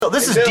So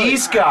this is D.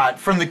 Scott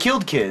from the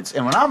Killed Kids,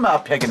 and when I'm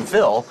out pegging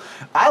Phil,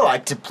 I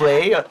like to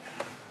play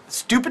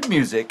stupid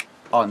music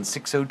on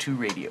 602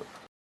 Radio.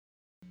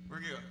 We're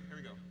good. Here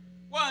we go.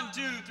 1,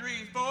 2,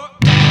 3, 4.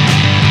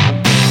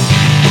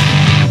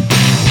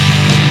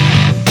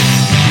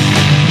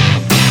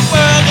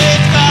 Well,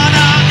 it's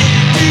gonna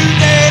end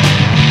today.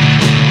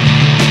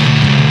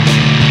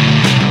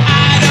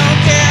 I don't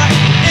care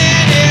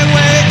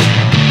anyway.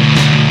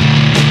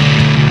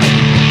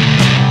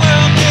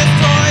 Well,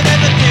 destroyed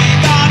everything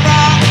gone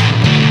wrong.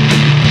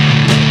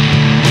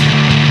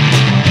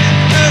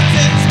 Ever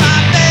since my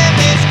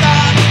baby's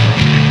gone.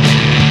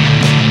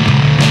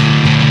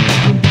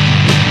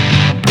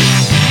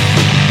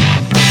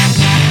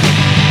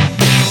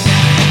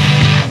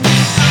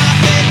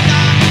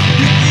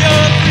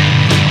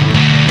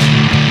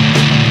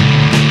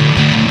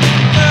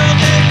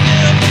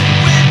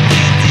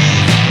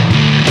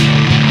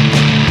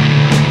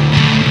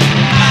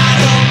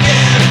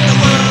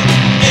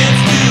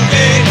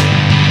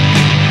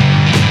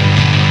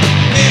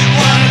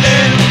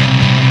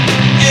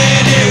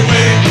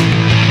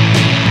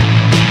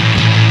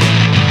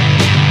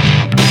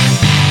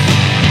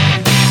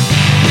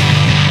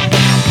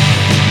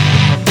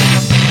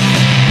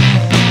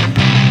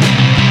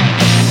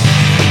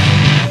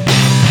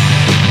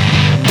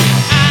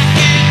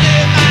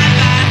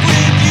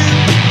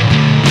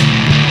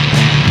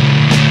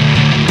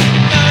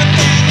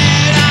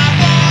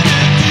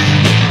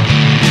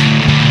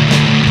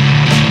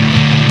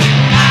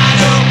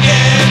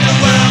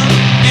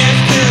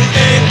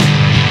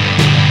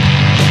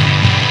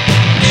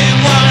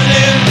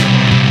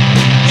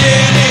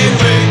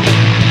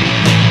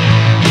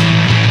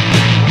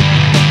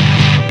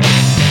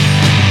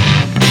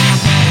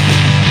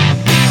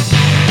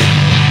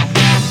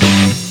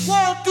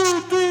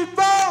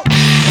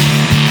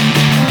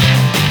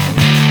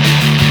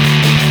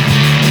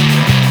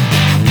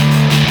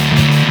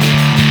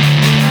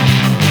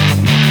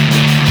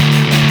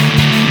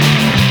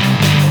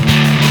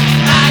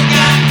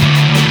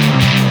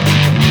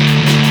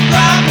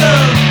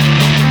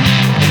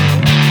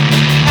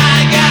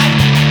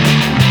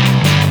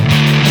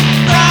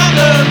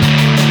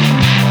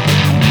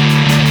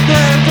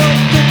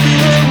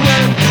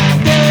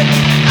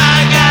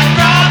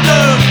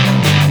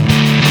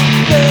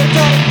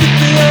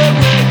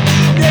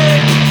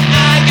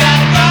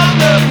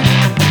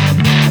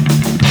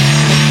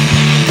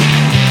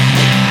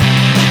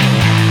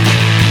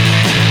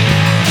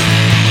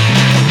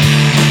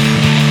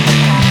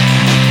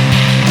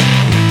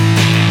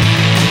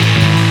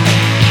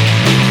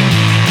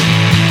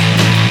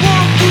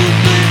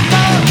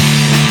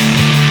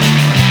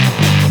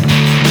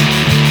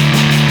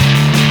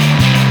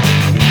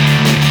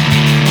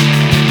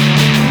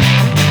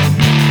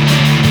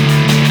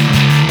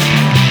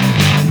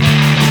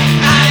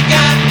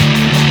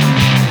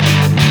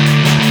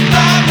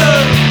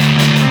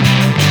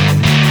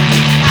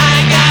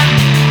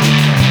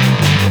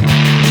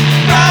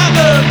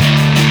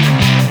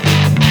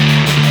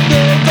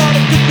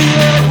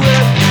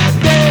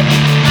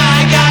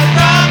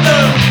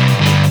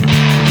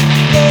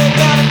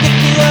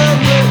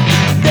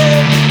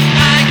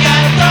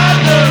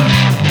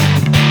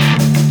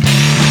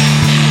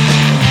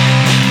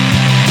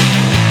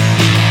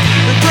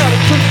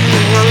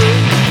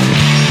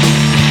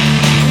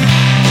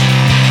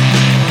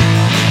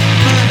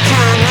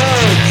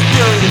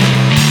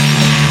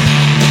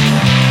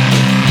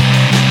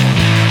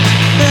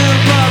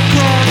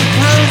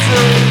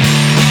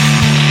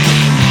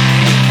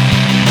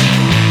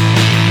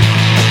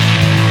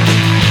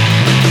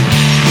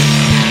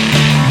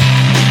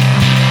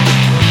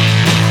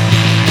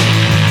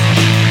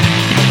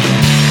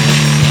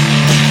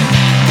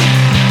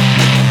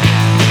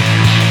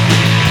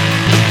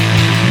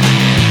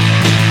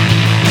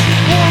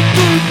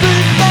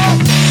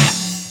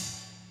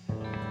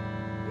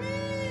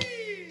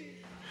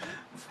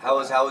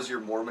 How was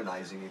your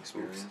Mormonizing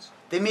experience?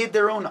 They made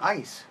their own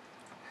ice.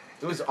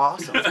 It was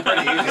awesome. So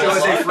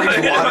was they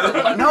freezing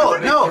water? No.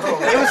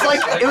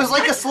 It was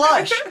like a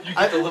slush. You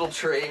get the little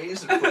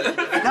trays. And put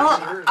it No,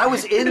 I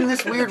was in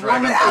this weird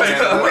room and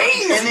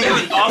crazy. And they,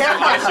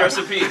 Awesome ice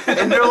recipe.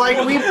 And they're like,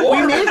 we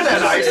made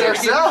that ice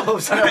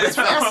ourselves. And I was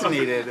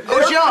fascinated. I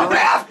was young.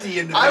 Crafty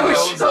into I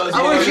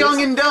was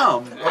young and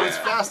dumb. I was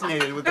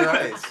fascinated with their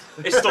ice.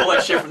 They stole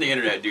that shit from the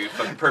internet, dude.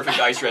 Fucking perfect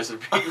ice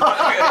recipe.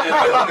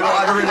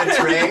 Water in a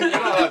tray.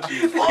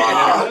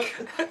 Fuck.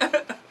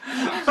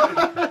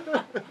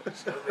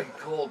 It's gonna be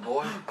cold,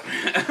 boy.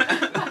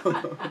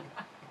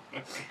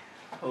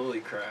 Holy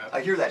crap.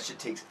 I hear that shit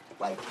takes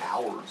like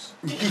hours.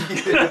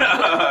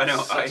 I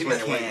know. Sucks when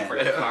you're waiting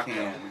for the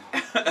cocktail.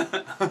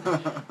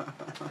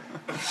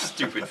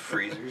 Stupid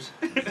freezers.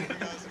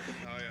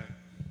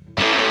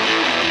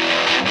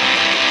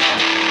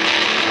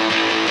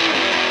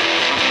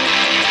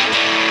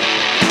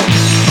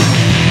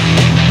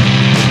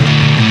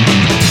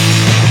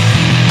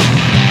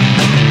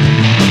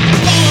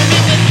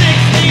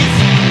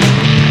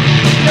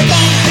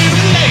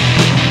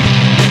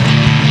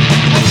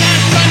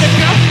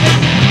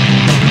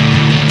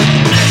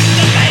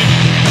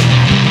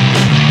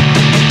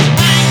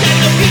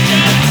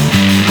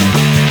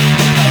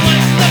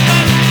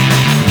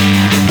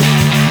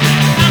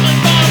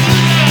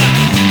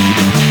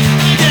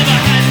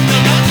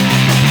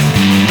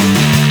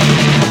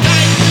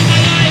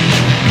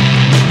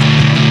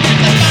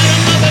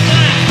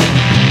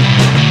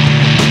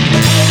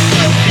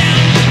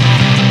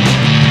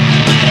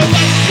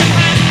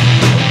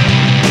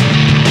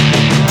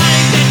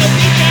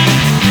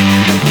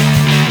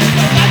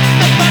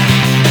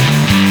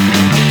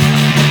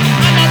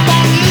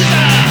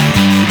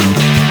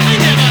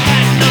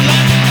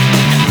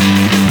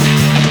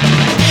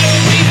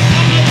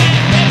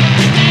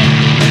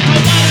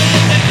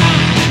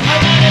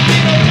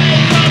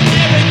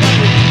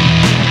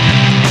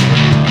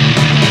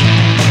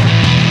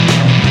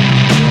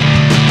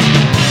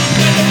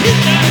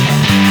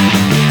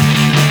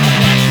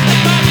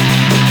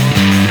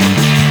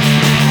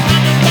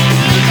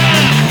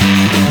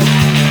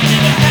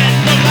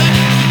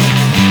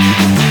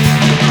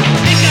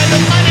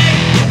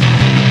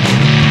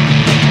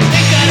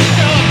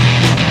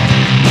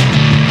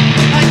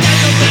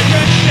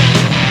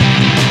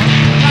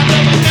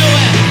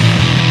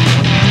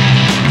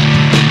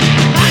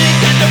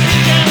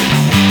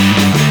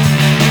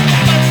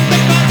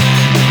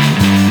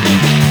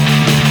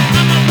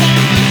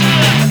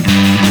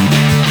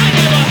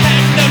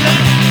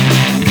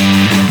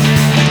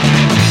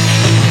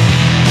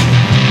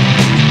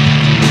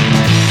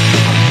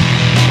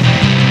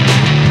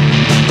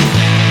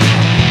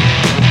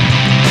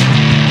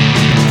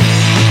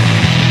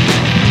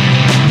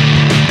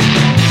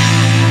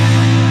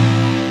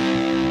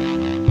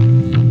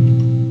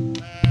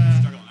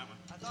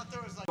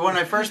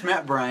 first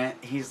met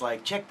Bryant, he's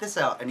like, check this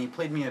out. And he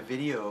played me a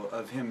video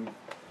of him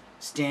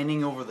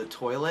standing over the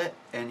toilet,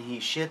 and he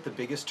shit the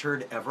biggest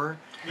turd ever.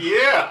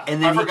 Yeah.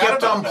 And then I he forgot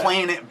kept about on that.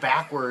 playing it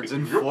backwards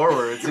and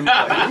forwards. And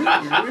like,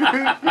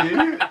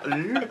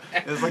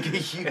 it was like a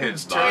huge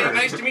It's Hey, turd.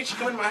 nice to meet you.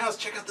 Come into my house.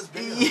 Check out this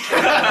video.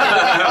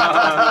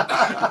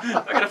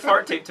 I got a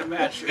fart tape to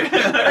match.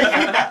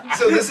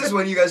 So this is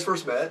when you guys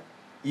first met?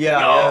 Yeah.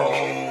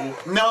 No.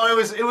 No,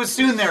 it was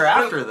soon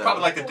thereafter though.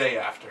 Probably like the day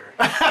after.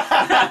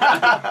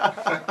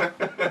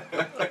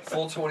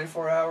 Full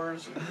 24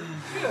 hours.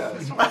 Yeah,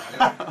 it's fine.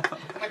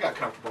 I got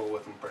comfortable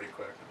with him pretty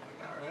quick. I'm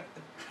like,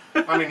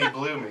 all right. I mean, he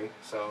blew me,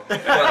 so.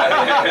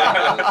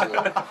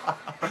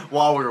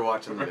 While we were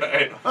watching the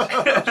video. Right.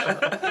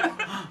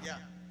 Yeah.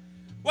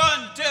 1,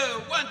 2,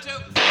 1, 2.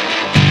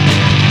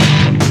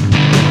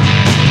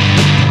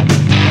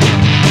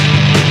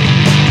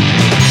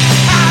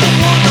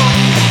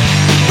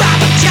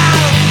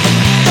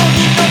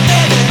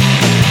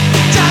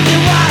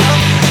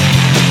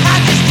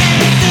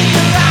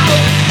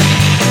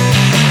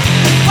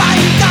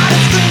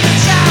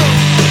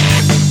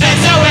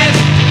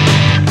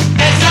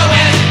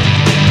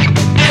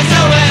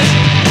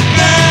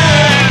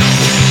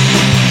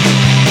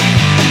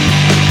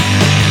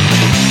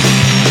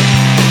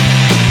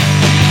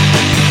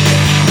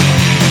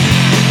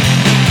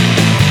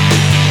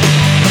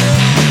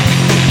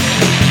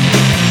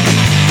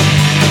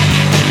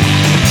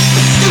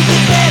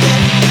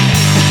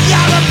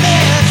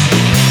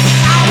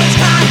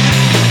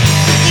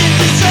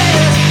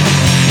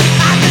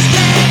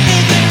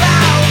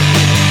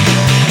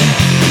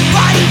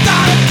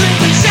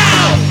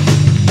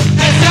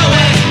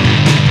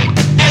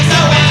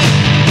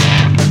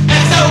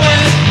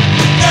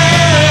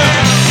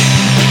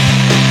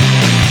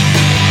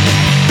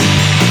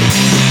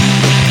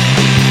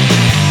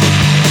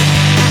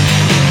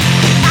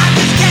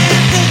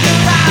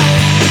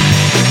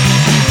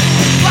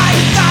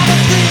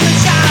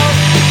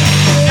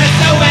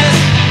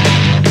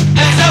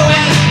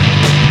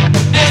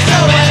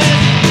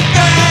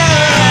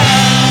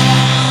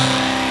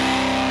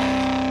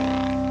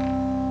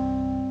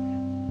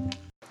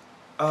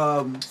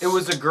 It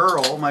was a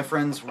girl, my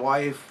friend's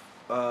wife.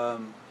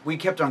 We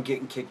kept on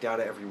getting kicked out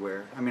of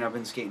everywhere. I mean, I've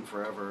been skating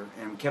forever,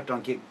 and we kept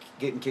on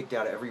getting kicked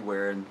out of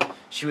everywhere. And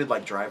she would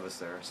like drive us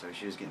there, so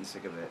she was getting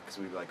sick of it because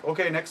we'd be like,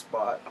 okay, next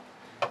spot.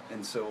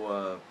 And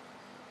so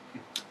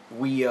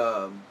we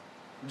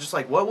just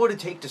like, what would it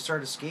take to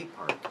start a skate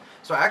park?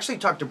 So I actually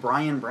talked to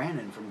Brian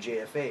Brandon from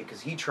JFA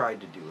because he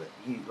tried to do it.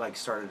 He like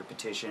started a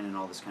petition and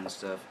all this kind of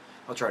stuff.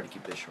 I'll try to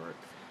keep this short.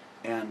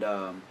 And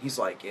he's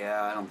like,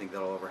 yeah, I don't think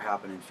that'll ever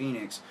happen in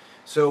Phoenix.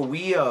 So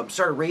we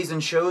started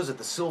raising shows at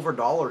the Silver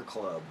Dollar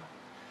Club.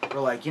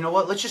 We're like, you know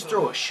what, let's just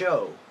throw a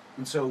show.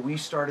 And so we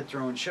started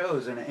throwing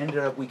shows, and it ended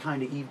up we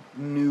kind of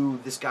knew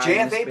this guy.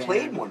 in this JFA band.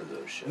 played one of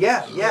those shows.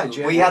 Yeah, yeah.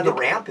 JFA We had the did.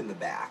 ramp in the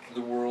back.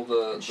 The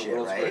world's Shit,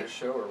 right? greatest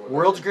show, or whatever.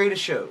 World's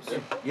Greatest Shows.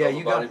 Yeah,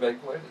 you Body got.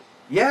 Bag played it.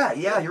 Yeah,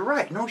 yeah, you're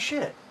right. No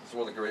shit. It's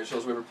one of the greatest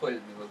shows we ever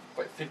played. With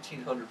like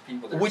 1,500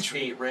 people there. Which-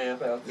 skate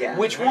ramp out there. Yeah.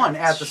 Which one?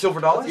 At the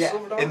Silver Dollar? Yeah,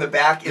 Silver Dollar? in the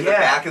back of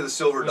the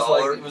Silver It was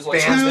Dollar. it was like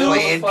bands middle of the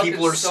playing, fucking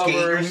people are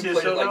summer, skating.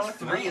 We played at like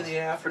 3 in the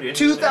afternoon.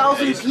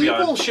 2,000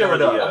 people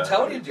showed up. I'm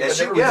telling you, dude. That I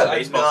shit never was I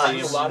baseball seen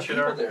a stadiums lot of and shit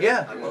people are- there.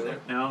 Yeah. I love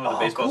it. No, Oh, the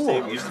baseball cool.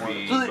 stadium used to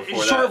be. So the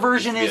before short that,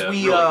 version used to is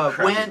be a we really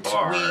crappy went,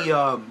 bar. we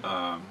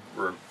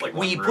like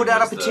we one put room out a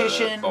was the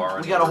petition. bar and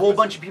We the got a other whole was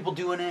bunch the- of people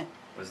doing it.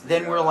 was the,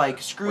 Then we're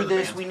like, screw where the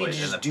this, bands we need played. to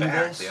In just the do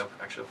back, this they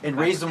actually- and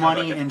back raise was the kind of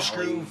money like a and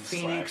screw alley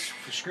Phoenix,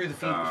 slash- screw the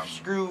it's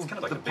screw kind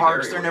of like a the big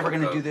parks. area They're with never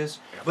like going to a- do this.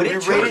 But But it we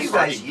took raised you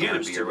like guys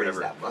years to raise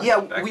that money. yeah,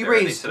 Back we there,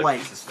 they raised set up like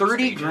just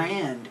 30 stages.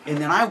 grand, and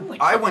then I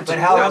went to But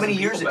how Portland. many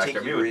years people did it back take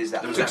there. you to raise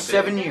that It was Took money?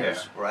 7 big, years.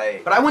 yeah.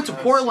 Right. But I went to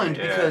Portland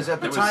Yeah. because at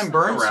the It was time around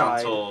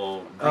Burnside,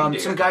 till Green Day,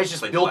 some I guys think,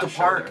 just played the built a last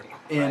show park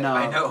there. in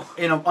I know. under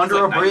It's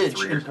a like bridge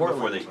 93 in years before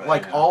Portland, they-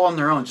 like yeah. all on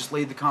their own, just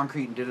laid the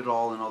concrete and did it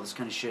all and all this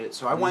kind of shit.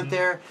 So I went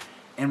there,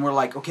 and we're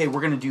like, okay,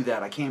 we're gonna do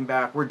that. I came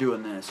back, we're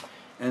doing this,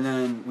 and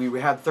then we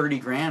had 30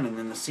 grand, and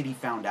then the city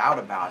found out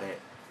about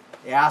it.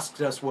 They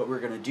asked us what we're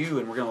gonna do,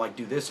 and we're gonna like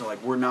do this, and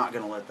like we're not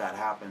gonna let that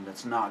happen.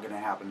 That's not gonna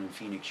happen in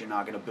Phoenix. You're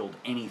not gonna build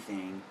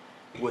anything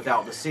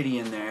without the city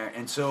in there.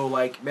 And so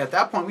like at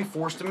that point we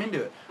forced them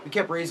into it. We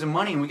kept raising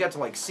money, and we got to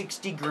like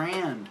 60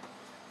 grand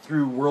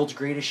through World's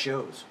Greatest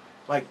Shows.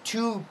 Like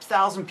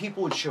 2,000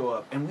 people would show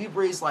up, and we'd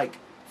raise like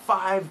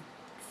five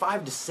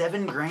to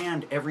 7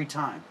 grand every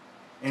time,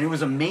 and it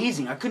was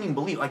amazing. I couldn't even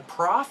believe like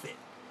profit.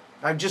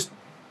 I just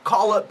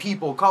call up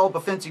people, call up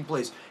a fencing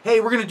place. Hey,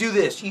 we're gonna do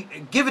this.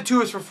 Give it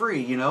to us for free,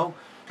 you know,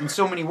 in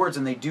so many words,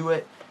 and they do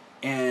it,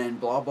 and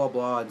blah blah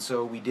blah. And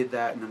so we did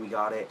that, and then we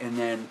got it, and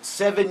then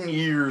 7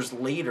 years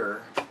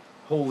later,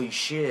 holy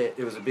shit,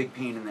 it was a big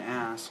pain in the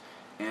ass,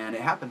 and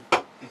it happened.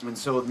 And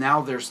so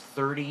now there's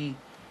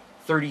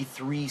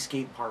 33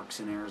 skate parks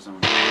in Arizona.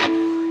 1,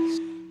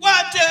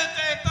 2, 3,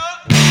 4.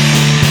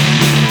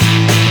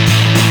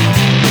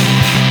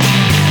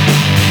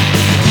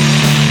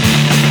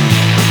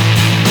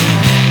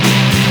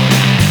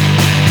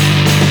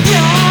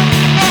 Young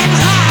and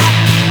hot,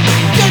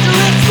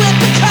 dangerous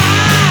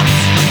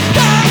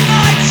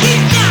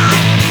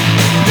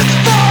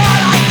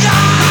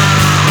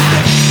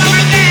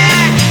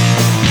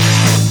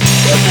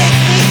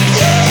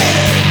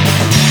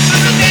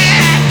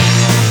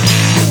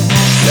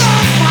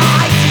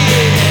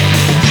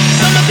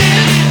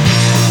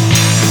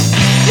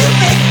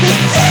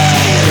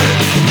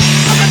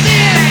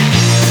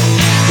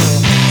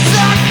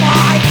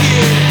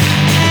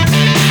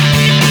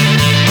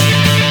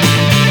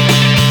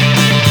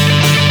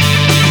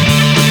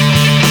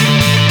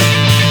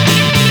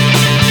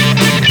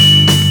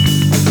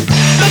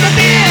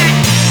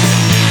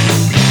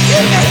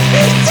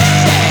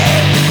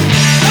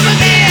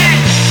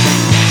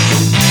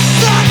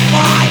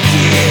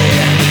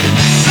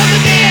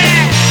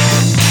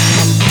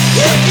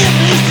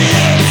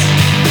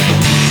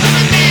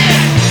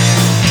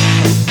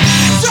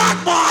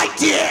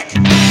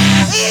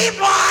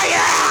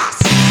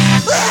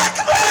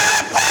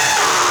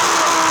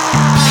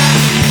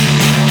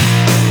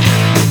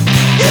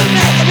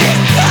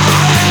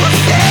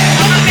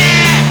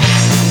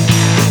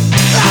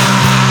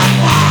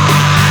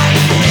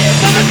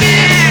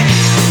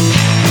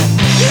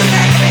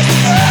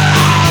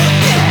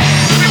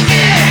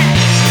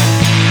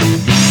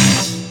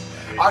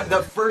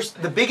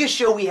the biggest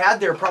show we had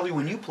there, probably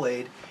when you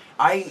played,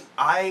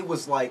 I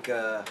was like,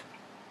 I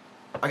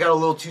got a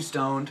little too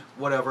stoned,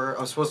 whatever.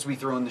 I was supposed to be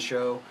throwing the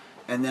show,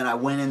 and then I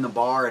went in the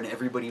bar and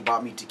everybody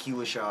bought me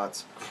tequila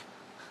shots,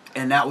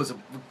 and that was a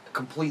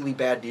completely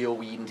bad deal,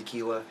 weed and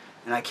tequila.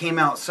 And I came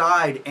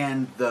outside,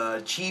 and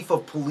the chief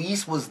of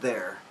police was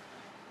there,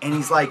 and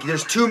he's like,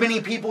 "There's too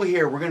many people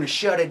here. We're gonna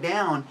shut it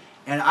down."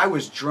 And I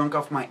was drunk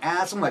off my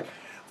ass. I'm like,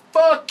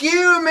 "Fuck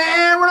you,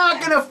 man! We're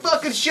not gonna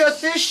fucking shut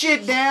this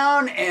shit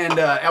down." And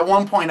at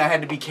one point, I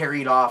had to be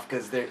carried off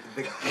because the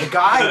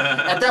guy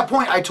at that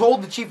point, I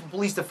told the chief of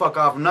police to fuck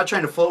off. I'm not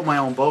trying to float my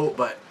own boat,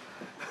 but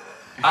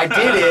I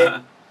did it,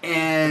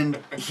 and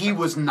he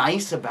was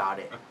nice about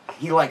it.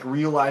 He like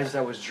realized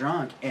I was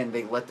drunk, and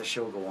they let the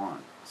show go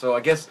on. So I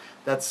guess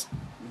that's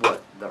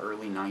what the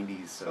early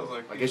 '90s. So Sounds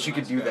like I he's guess a you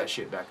could nice do guy. that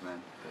shit back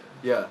then.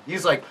 Yeah,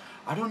 he's like,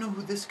 "I don't know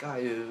who this guy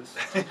is,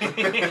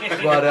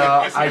 but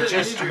I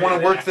just want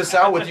to work this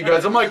out with you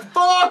guys." I'm like,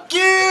 "Fuck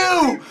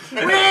you!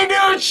 We ain't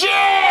doing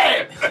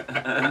shit!"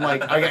 I'm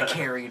like, I got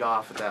carried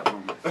off at that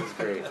moment. It was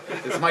great.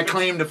 It's my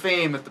claim to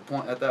fame at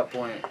that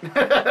point.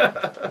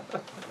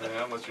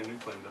 Yeah, what's your new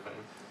claim to fame?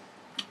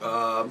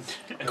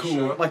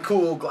 Cool, my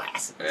cool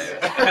glasses.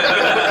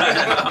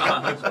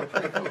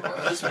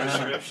 This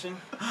prescription.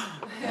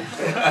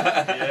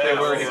 They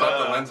were he left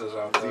the lenses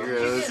out. Though.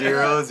 0,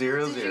 0,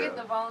 0, Did you 0. get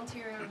the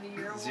Volunteer of the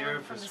Year award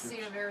Zero from the state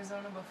prescription. of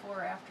Arizona before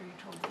or after you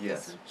told the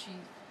Yes. police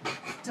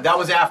chief? That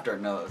was after.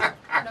 No, that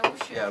was, No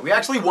shit. yeah, we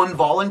actually won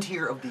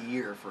Volunteer of the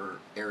Year for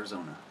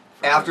Arizona.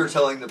 After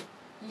telling the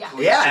Yeah.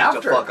 police Yeah, chief to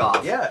after. fuck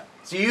off. Yeah.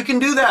 So you can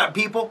do that,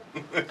 people.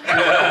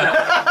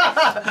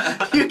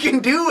 You can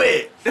do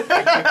it.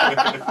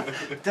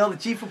 Tell the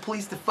chief of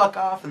police to fuck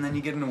off, and then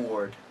you get an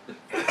award.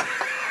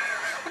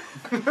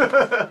 I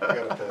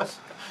gotta piss.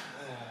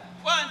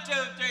 1, 2,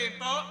 3,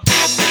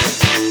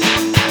 4.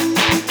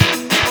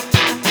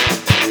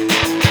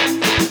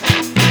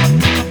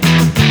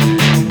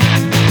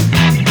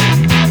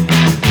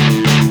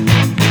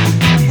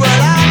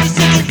 Well, I'm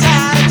sick and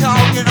tired of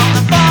talking on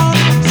the phone,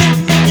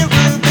 sitting in your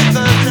room and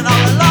fussing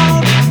all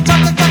alone.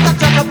 Talk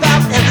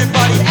about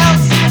everybody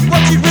else.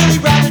 What you'd really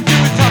rather do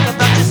is talk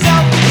about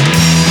yourself.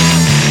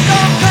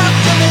 Don't talk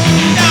to me.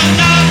 No,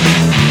 no.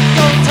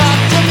 Don't talk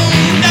to me.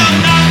 No,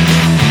 no.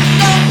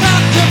 Don't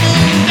talk to me.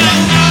 No,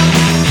 no.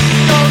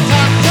 Don't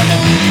talk to me.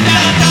 No,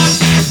 no.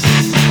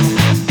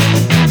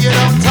 You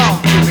don't talk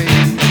to me.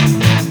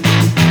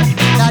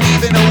 Not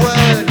even a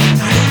word.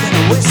 Not even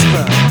a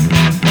whisper.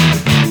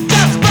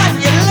 Just bite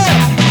your lip.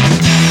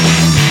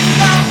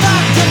 Don't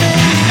talk to me.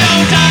 No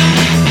talk.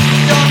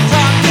 Don't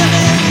talk to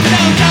me.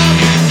 No talk.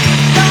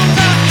 Don't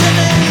talk to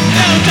me.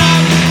 No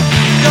talk.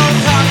 Don't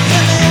talk to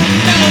me.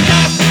 No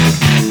talk.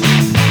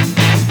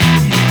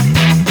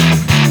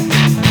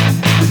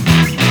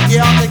 You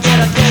ought to get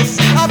a case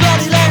of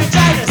bloody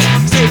laryngitis,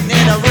 sitting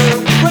in a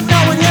room with no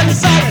one here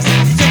beside us.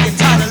 Sick and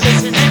tired of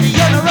listening to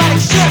your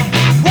neurotic shit.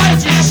 Why don't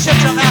you just shut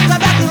your mouth?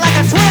 I'm acting like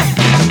a twit.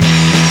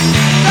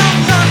 Don't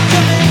talk to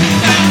me.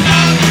 No, no.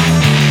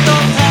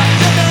 Don't talk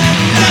to me.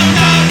 No,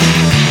 no.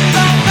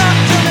 Don't talk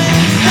to me.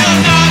 No,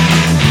 no.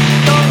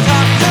 Don't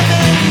talk to me.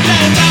 No,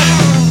 no.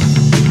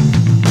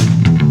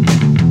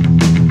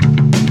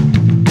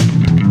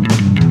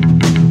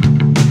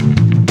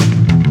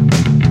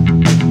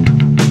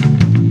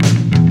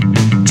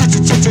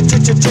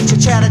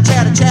 Chatter,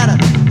 chatter, chatter.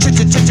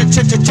 Chatter,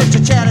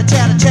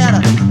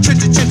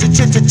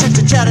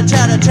 chatter,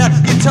 chatter, chatter.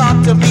 You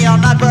talk to me all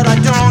night, but I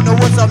don't know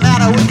what's the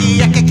matter with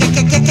you.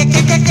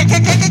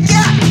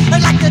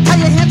 I'd like to tie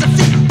your hands and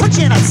feet, put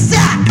you in a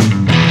sack.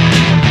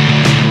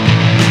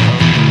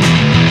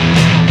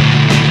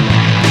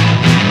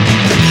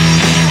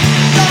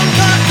 Don't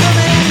talk to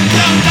me.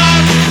 No, no.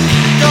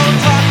 Don't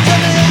talk to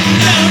me.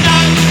 No, no.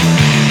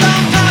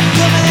 Don't talk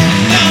to me.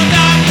 No,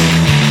 no.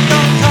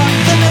 Don't talk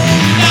to me.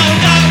 No,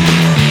 no.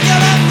 You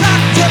don't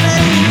talk to me.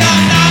 No,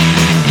 no.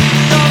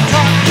 Don't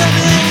talk to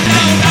me.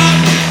 No, no.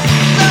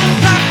 Don't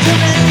talk to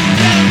me.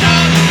 No, no.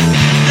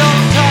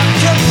 Don't talk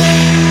to me.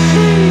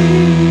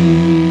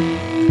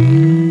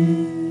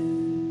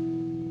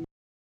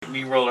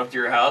 Me rolling up to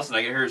your house and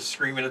I can hear her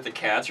screaming at the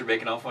cats or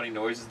making all funny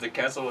noises. The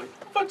cats are like, "What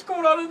the fuck's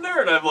going on in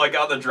there?" And I'm like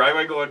out the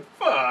driveway going,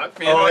 "Fuck,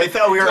 man." Oh, I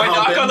thought we were Do I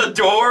knock humping. on the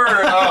door?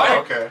 Or Oh,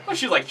 okay. Oh,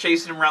 she's like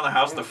chasing him around the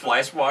house with the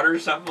fly swatter or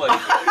something like.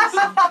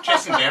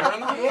 Jason Cameron?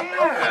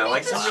 Yeah,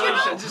 like some really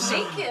just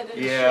naked and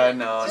Yeah, shit.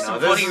 no,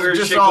 some no. funny This weird is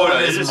just shit all going in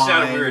on. It his just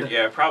sounded mind. weird.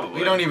 Yeah, probably.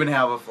 We don't even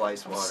have a fly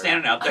swatter.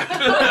 standing out there.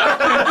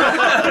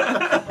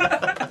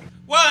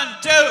 1,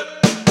 2.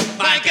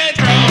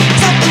 Microphone.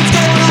 Something's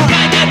going on.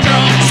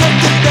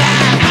 Something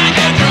bad.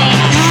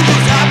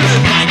 Evil's happening.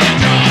 In my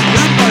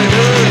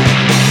head.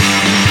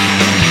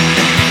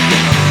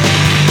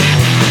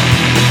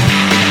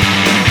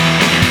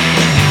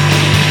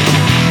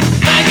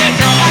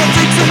 I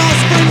took some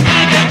aspirin.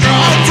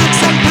 I took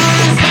some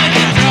pills.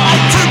 I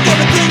took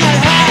everything I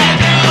had.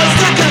 I was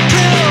stuck in a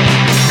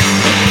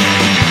pill.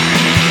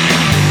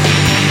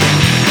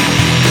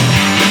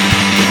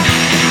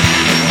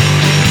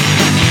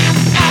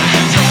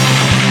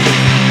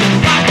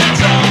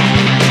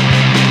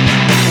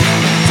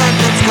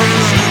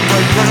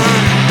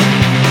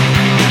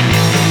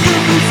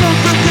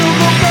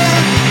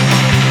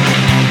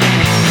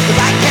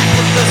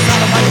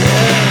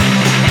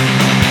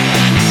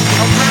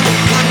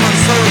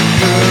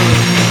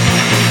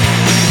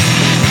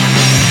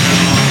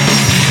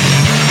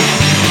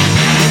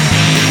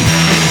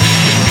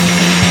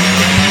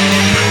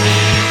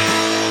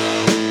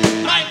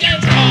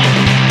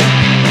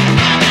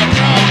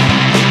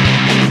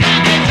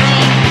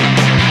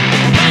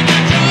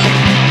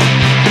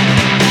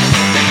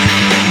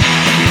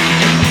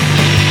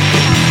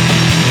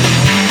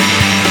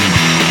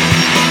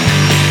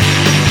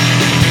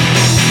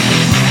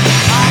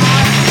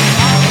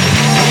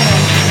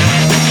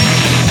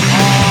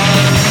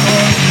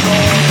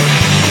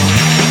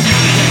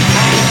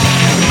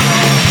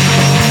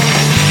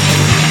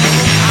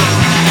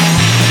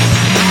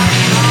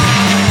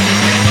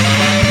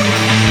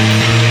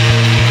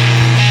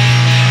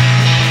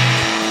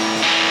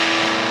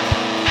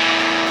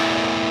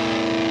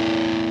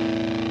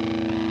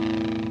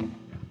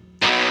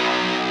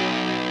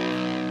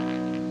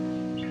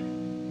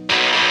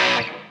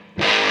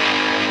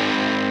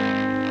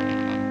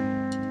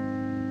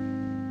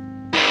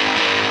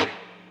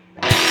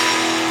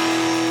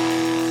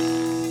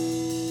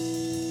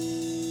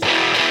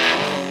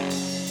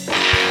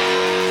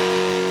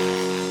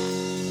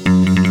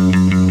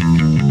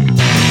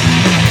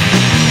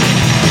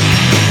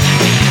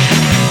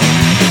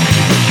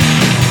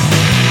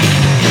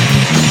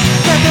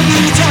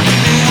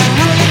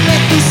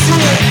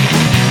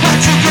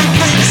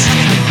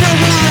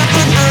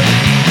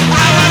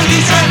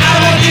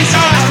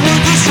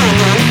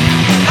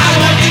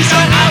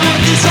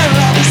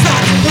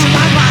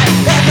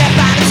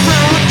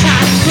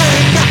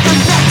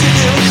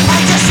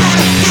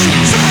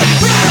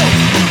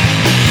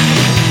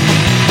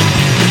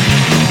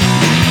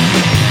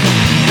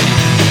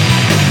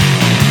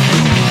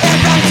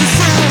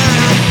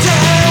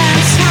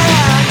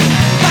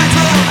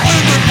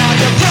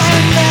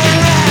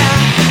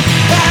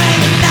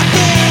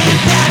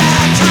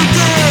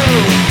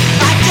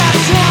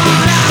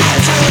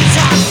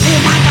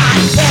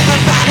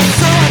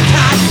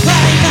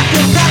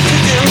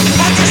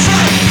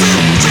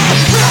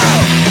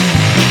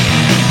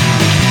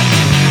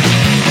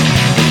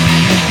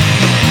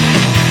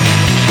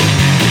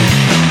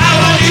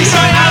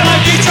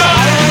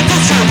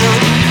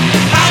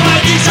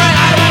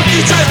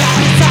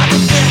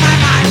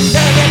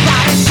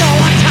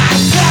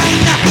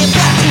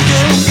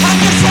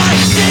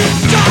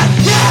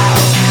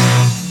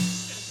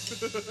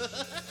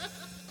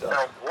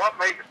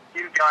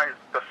 guys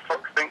the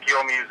fuck think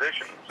you're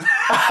musicians?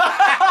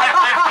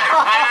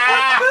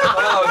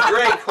 Oh,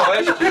 great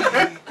question.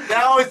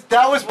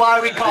 That was why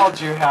we called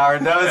you,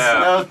 Howard.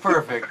 That was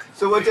perfect.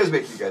 So what does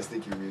make you guys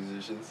think you're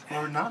musicians?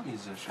 We're not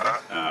musicians.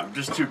 I'm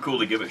just too cool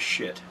to give a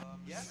shit.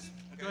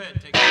 Go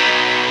ahead, take it.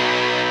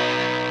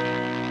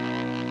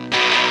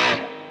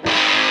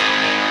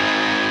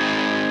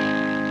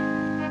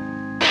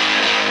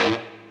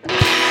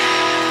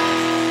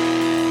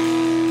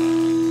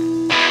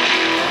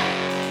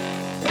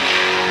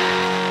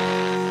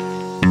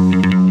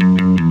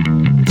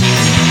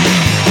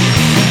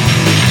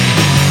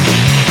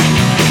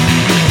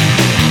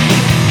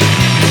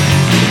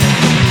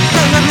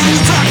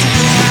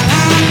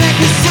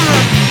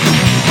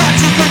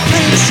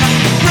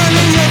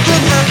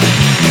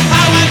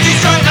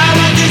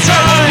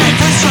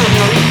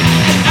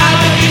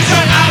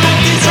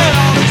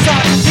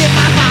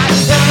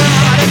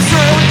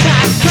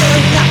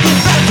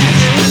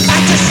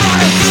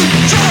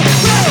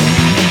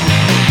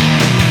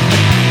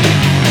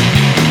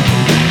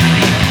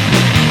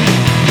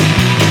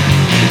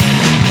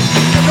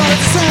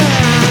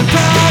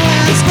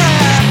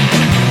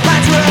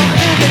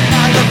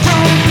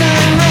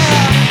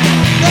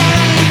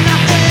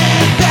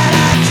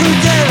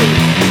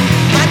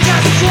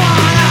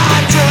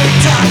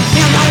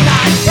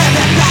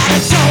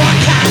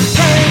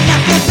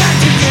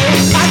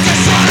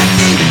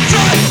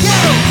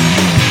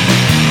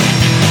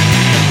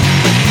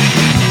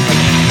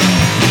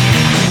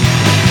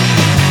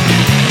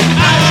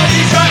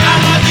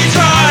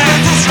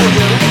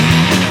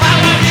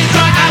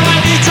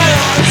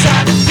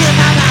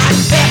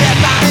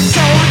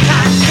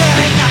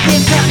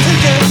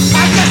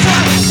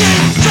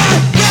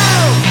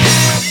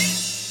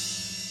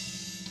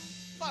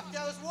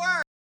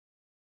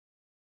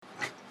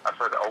 I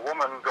said, a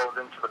woman goes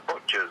into the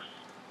butcher's.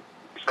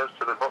 He says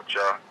to the butcher,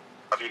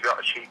 have you got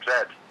a sheep's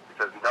head? He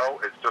says, no,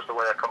 it's just the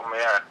way I cut my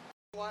hair.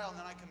 A while and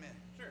then I come in.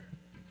 Sure.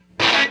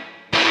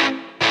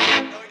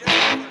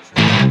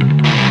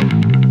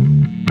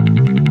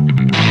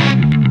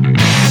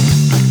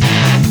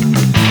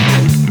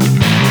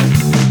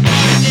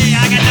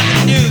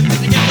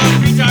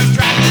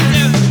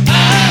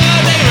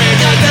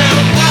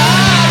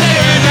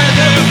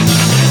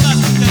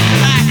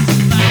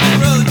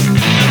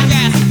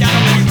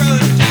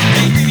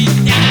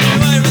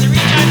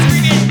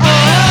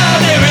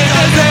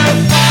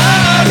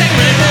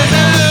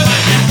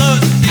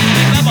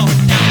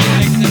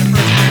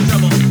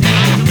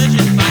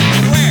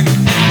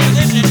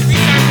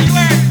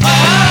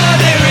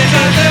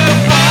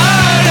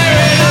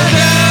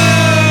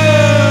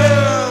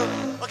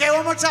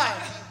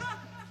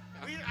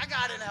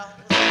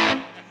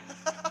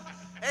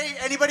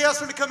 Anybody else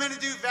want to come in and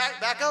do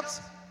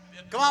backups?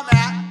 Come on,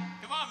 Matt.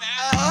 Come on,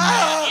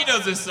 Matt. He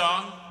knows this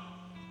song.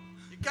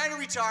 You're kind of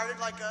retarded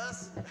like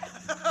us.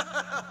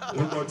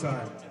 One more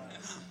time.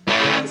 You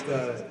guys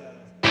got it.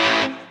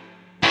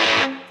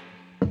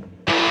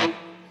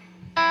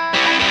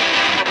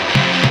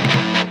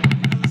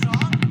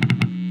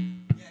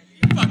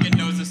 You fucking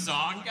knows the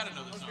song. You gotta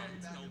know the song.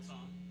 It's an old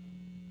song.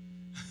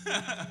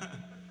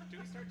 Do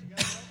we start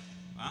together?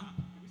 Huh?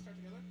 Do we start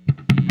together?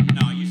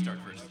 No, you start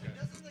first.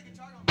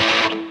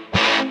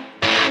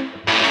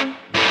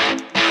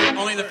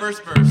 Only the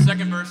first verse.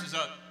 Second verse is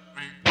up.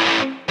 Cut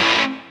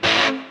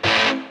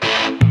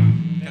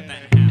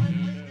that in half.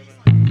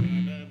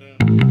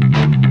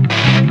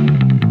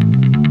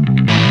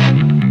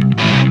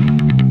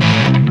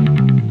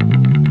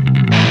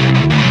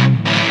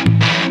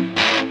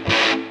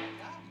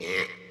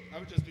 I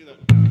would just do that.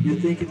 You're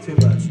thinking too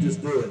much.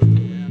 Just do it.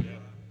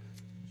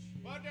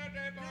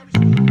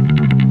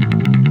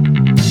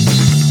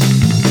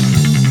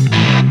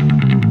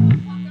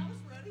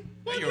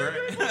 Yeah, you were.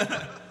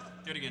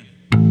 Do it again.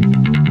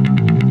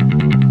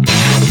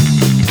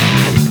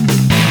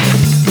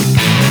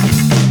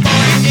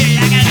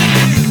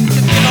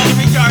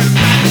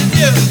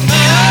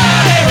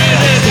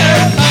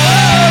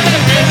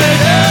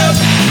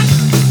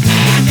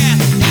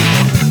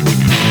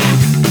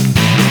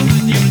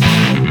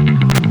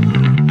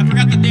 I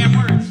forgot the damn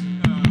words.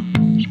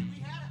 We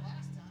had it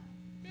last time.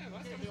 Yeah,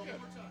 last time was good.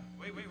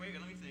 Wait, let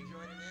me think.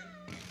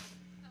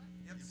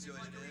 Yep, you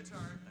joined it.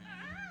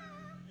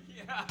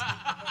 Yeah.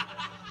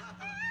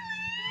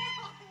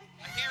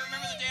 I can't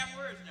remember the damn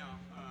words now.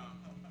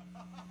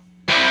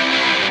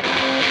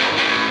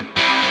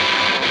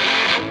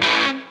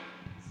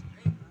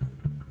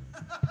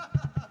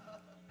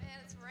 Man,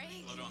 it's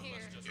raining Hold on, here.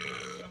 let's just.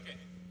 Okay.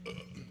 You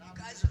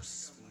guys are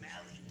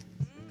smelly.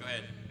 Go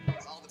ahead.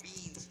 It's all the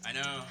beans. I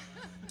know.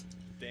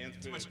 Dance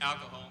Too much move.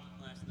 alcohol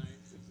last night.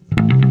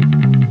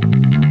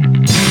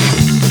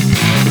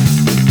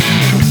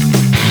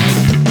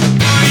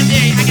 R&D,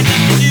 I got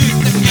nothing to do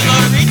except get a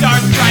load of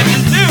retards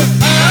driving through.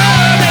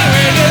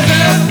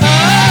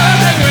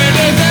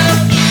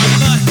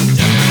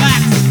 Just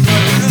relax.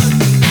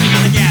 Sitting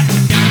on the gas,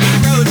 down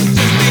the road, just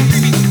stay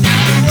creepy.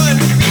 Down the wood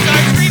with your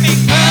retard screaming.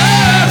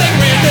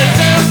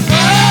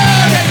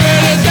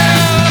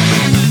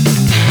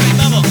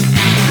 Bubble,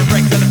 the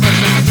brakes of the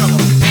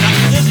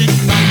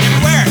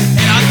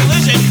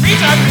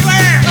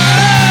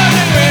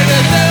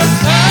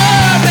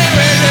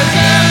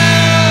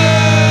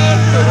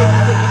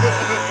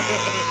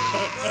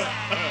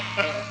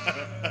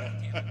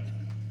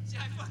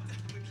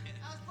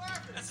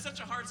such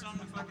a hard song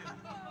to fucking.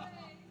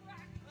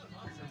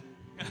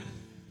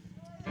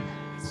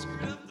 It's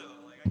screwed up though.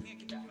 Like I can't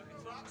get that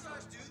fucking rock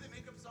stars do. They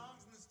make up songs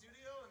in the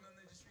studio and then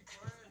they just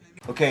record it. And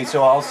they... Okay,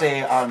 so I'll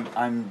say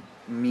I'm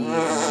me,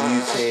 and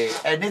you say,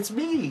 and it's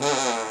me.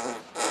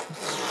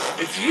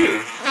 It's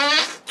you.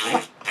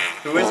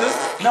 Who is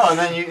this? No, and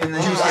then you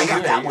say,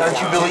 aren't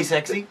you Billy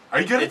Sexy?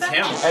 Are you good It's at that?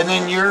 him. And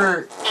then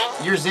you're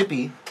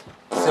Zippy.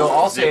 So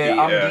I'll say Zippy,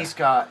 I'm yeah. D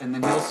Scott, and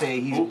then he'll say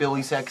he's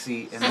Billy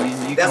Sexy, and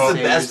then you That's can the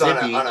say best you're on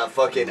Zippy, a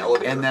fucking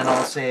elevator. and then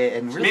I'll say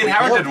and really Me and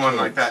Howard did one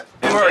like that.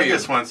 Who are you?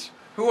 Vegas once.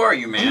 Who are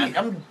you, man?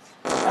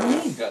 I'm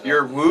me.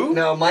 You're Woo?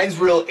 No, mine's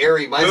real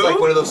airy. Mine's Who? like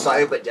one of those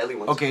silent but deadly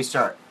ones. Okay,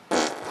 start.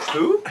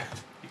 Who?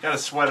 You gotta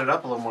sweat it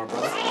up a little more,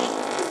 brother.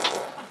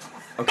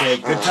 Okay,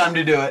 good time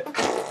to do it.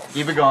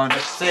 Keep it going.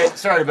 Say it.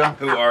 Sorry, Bill.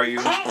 Who are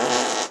you?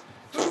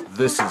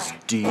 This is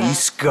D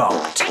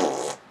Scott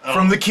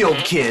from the Killed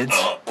Kids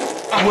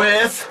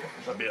with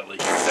Billy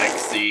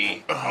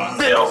Sexy on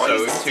Billy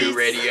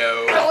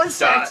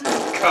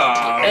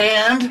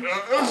SO2radio.com.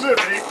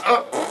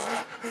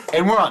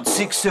 and we're on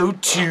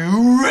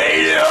 602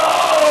 Radio.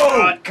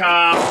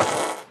 .com.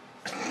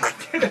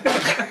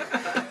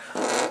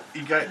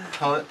 You got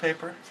toilet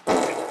paper?